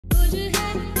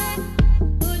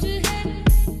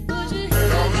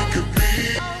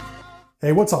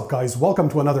Hey, what's up guys? Welcome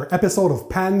to another episode of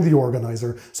Pan the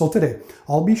Organizer. So today,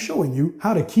 I'll be showing you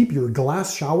how to keep your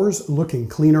glass showers looking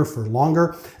cleaner for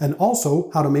longer, and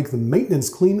also how to make the maintenance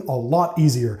clean a lot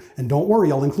easier. And don't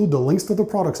worry, I'll include the links to the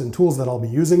products and tools that I'll be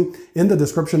using in the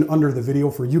description under the video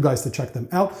for you guys to check them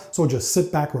out. So just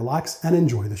sit back, relax, and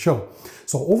enjoy the show.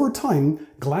 So over time,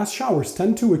 glass showers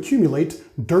tend to accumulate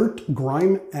dirt,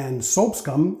 grime, and soap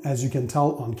scum, as you can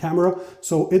tell on camera.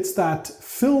 So it's that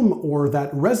film or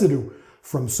that residue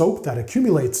from soap that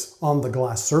accumulates on the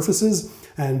glass surfaces.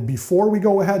 And before we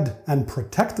go ahead and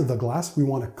protect the glass, we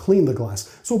want to clean the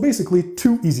glass. So basically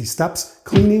 2 easy steps,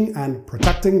 cleaning and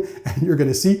protecting. And you're going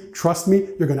to see, trust me,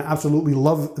 you're going to absolutely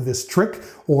love this trick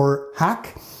or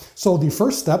hack. So the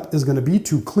first step is going to be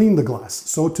to clean the glass.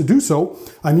 So to do so,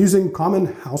 I'm using common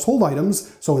household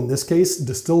items. So in this case,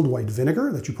 distilled white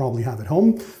vinegar that you probably have at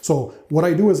home. So what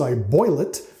I do is I boil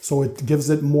it, so it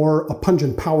gives it a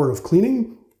pungent power of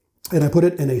cleaning. And I put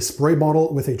it in a spray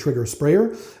bottle with a trigger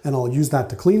sprayer, and I'll use that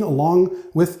to clean along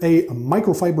with a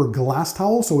microfiber glass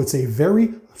towel. So it's a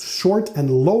very short and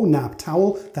low nap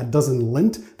towel that doesn't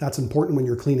lint. That's important when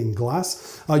you're cleaning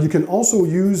glass. You can also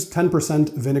use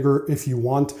 10% vinegar if you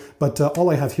want, but all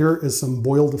I have here is some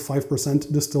boiled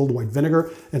 5% distilled white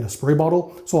vinegar in a spray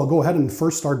bottle. So I'll go ahead and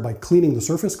first start by cleaning the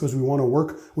surface because we want to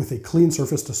work with a clean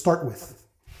surface to start with.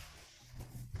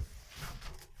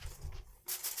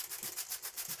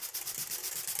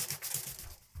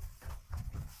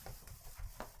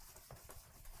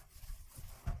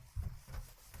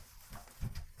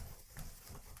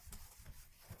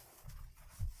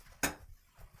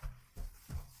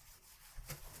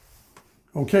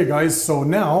 Okay guys, so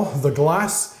now the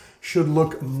glass should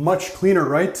look much cleaner,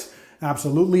 right?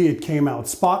 Absolutely, it came out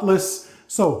spotless.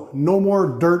 So no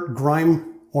more dirt,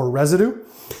 grime, or residue.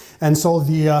 And so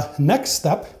the next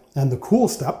step, and the cool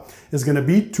step, is gonna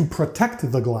be to protect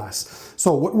the glass.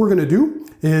 So what we're gonna do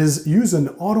is use an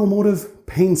automotive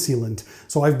paint sealant.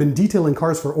 So I've been detailing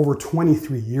cars for over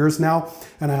 23 years now,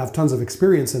 and I have tons of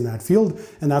experience in that field,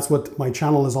 and that's what my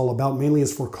channel is all about, mainly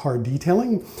is for car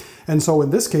detailing. And so in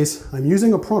this case, I'm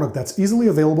using a product that's easily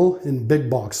available in big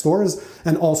box stores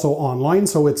and also online.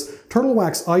 So it's Turtle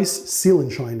Wax Ice Seal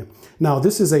and Shine. Now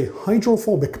this is a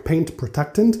hydrophobic paint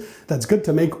protectant that's good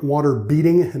to make water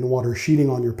beading and water sheeting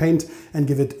on your paint and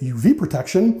give it UV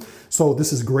protection. So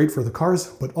this is great for the cars,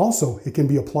 but also it can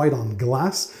be applied on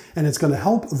glass, and it's going to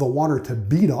help the water to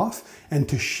bead off and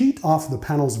to sheet off the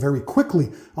panels very quickly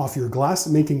off your glass,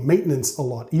 making maintenance a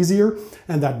lot easier.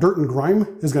 And that dirt and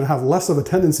grime is going to have less of a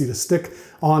tendency to stick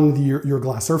on your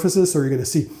glass surfaces. So you're going to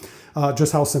see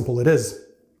just how simple it is.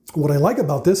 What I like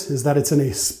about this is that it's in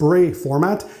a spray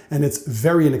format and it's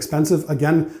very inexpensive.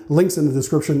 Again, links in the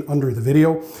description under the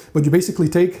video. But you basically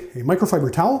take a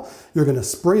microfiber towel, you're going to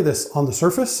spray this on the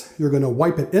surface, you're going to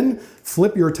wipe it in,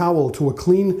 flip your towel to a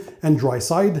clean and dry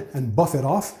side and buff it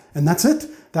off, and that's it.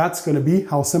 That's going to be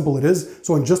how simple it is.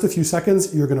 So in just a few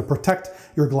seconds, you're going to protect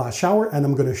your glass shower, and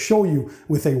I'm going to show you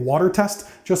with a water test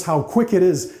just how quick it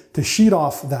is to sheet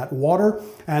off that water.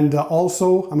 And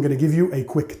also, I'm going to give you a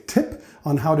quick tip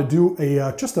on how to do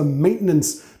just a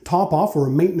maintenance top off or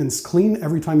a maintenance clean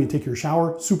every time you take your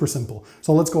shower. Super simple.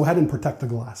 So let's go ahead and protect the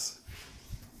glass.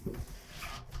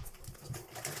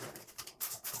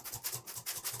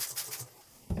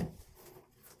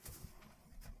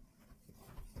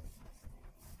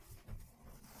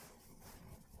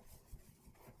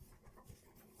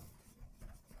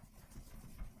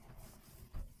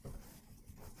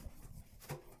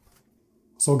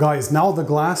 So guys, now the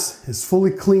glass is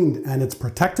fully cleaned and it's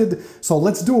protected. So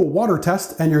let's do a water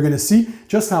test, and you're gonna see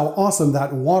just how awesome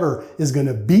that water is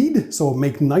gonna bead, so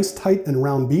make nice tight and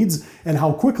round beads, and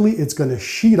how quickly it's gonna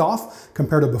sheet off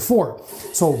compared to before.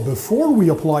 So before we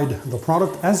applied the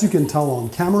product, as you can tell on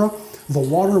camera, the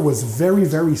water was very,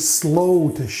 very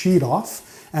slow to sheet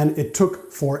off, and it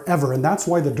took forever. And that's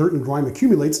why the dirt and grime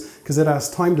accumulates, because it has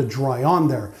time to dry on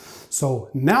there. So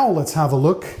now let's have a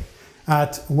look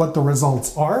at what the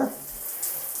results are.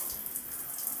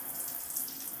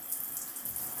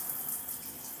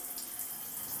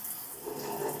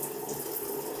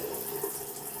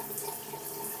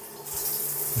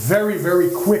 Very, very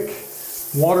quick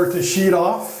water to sheet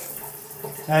off,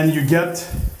 and you get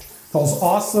those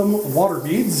awesome water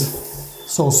beads.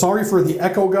 So sorry for the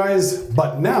echo guys,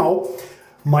 but now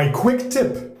my quick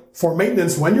tip for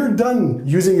maintenance: when you're done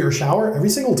using your shower, every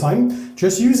single time,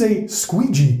 just use a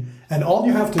squeegee. And all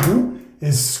you have to do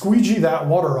is squeegee that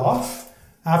water off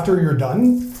after you're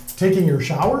done taking your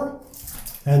shower.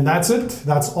 And that's it.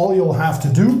 That's all you'll have to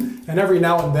do. And every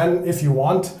now and then, if you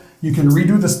want, you can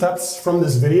redo the steps from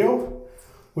this video,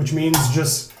 which means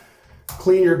just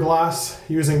clean your glass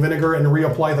using vinegar and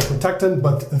reapply the protectant,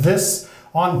 but this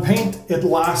on paint, it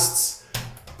lasts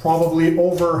probably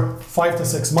over 5 to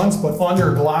 6 months, but on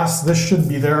your glass, this should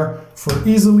be there for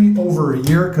easily over a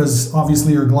year, because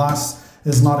obviously your glass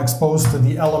is not exposed to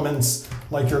the elements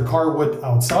like your car would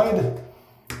outside.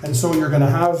 And so you're gonna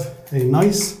have a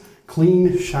nice,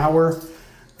 clean shower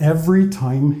every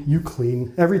time you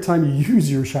clean, every time you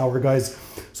use your shower, guys.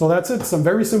 So that's it, some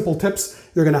very simple tips.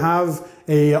 You're gonna have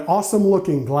a awesome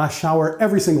looking glass shower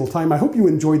every single time. I hope you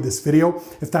enjoyed this video.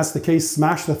 If that's the case,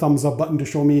 smash the thumbs up button to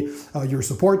show me your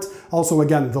support. Also,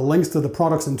 again, the links to the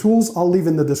products and tools, I'll leave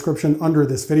in the description under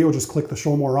this video. Just click the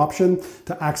show more option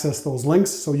to access those links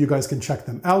so you guys can check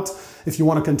them out. If you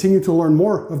want to continue to learn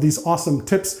more of these awesome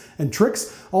tips and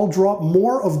tricks, I'll drop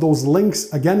more of those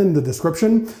links again in the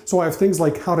description. So I have things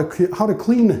like how to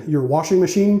clean your washing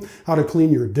machine, how to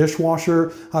clean your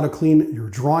dishwasher, how to clean your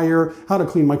dryer, how to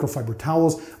clean microfiber towels,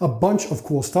 a bunch of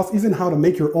cool stuff, even how to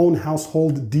make your own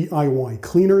household DIY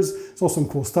cleaners. So some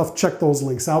cool stuff. Check those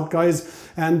links out, guys.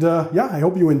 And yeah, I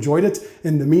hope you enjoyed it.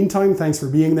 In the meantime, thanks for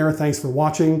being there. Thanks for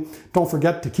watching. Don't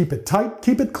forget to keep it tight,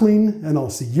 keep it clean, and I'll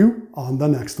see you on the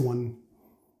next one.